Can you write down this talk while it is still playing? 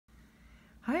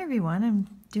Hi everyone, I'm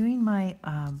doing my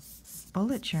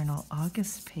bullet journal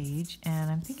August page and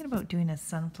I'm thinking about doing a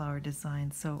sunflower design.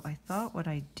 So I thought what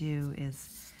I'd do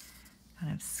is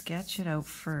kind of sketch it out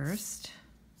first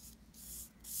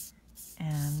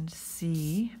and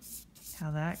see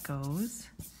how that goes.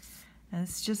 And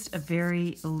it's just a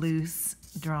very loose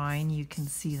drawing, you can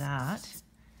see that.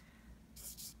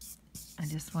 I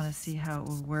just want to see how it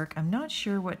will work. I'm not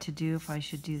sure what to do, if I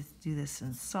should do this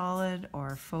in solid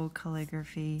or faux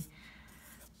calligraphy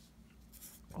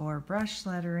or brush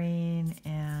lettering,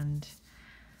 and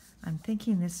I'm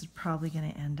thinking this is probably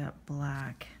going to end up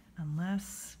black,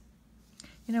 unless,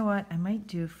 you know what, I might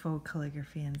do faux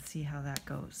calligraphy and see how that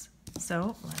goes.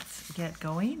 So let's get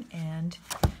going, and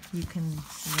you can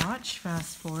watch,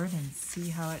 fast forward, and see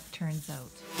how it turns out.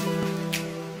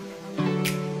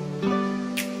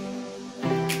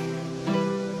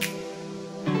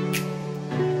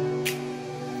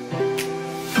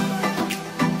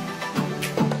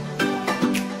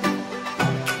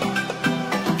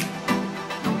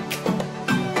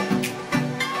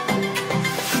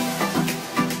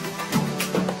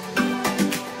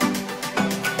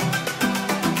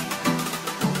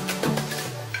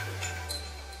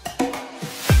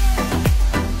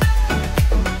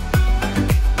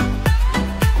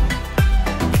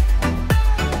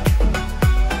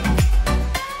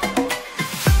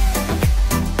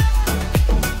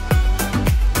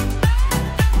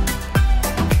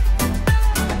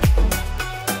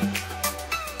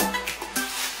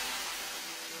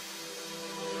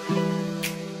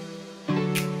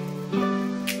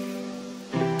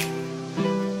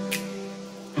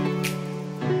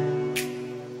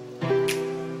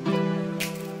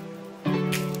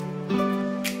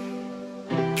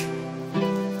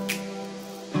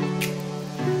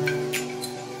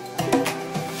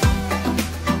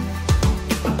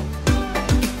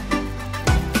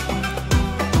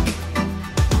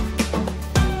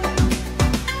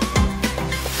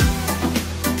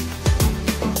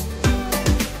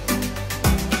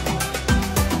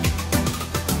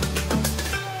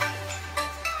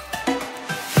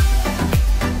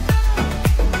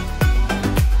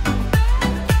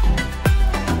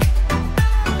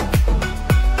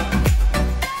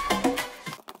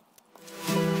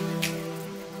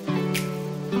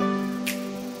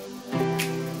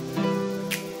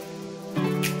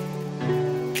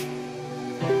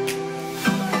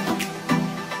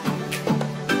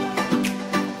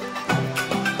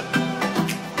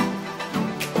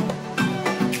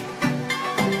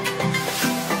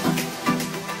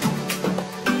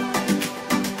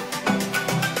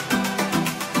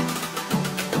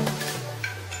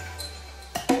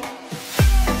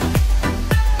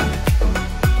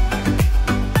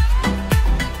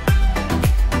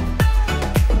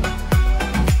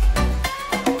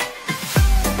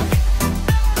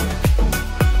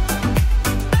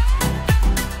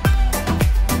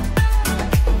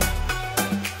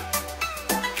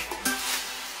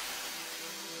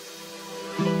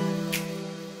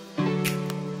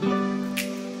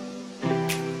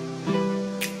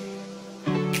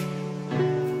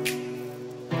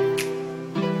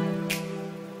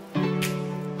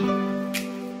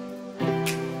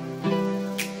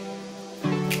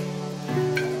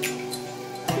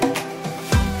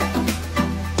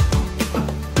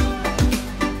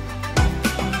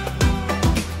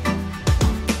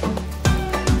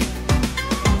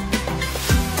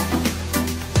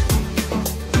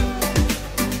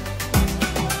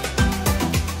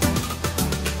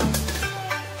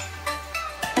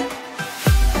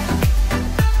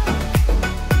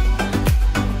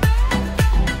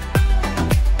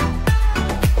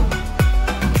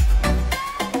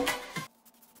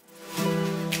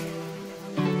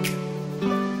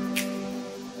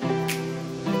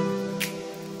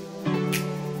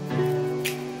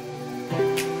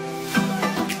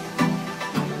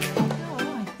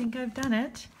 I've done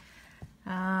it.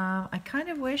 I kind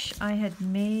of wish I had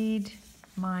made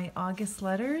my August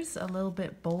letters a little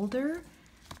bit bolder,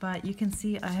 but you can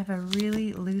see I have a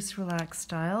really loose, relaxed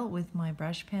style with my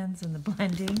brush pens and the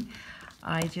blending.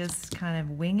 I just kind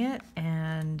of wing it,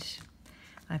 and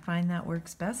I find that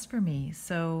works best for me.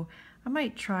 So I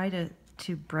might try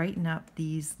to brighten up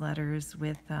these letters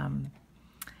with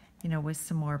you know, with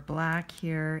some more black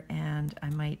here, and I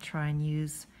might try and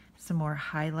use some more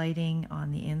highlighting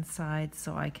on the inside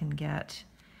so I can get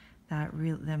that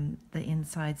the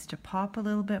insides to pop a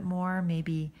little bit more,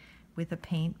 maybe with a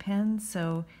paint pen.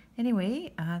 So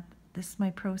anyway, this is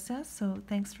my process, so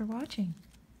thanks for watching.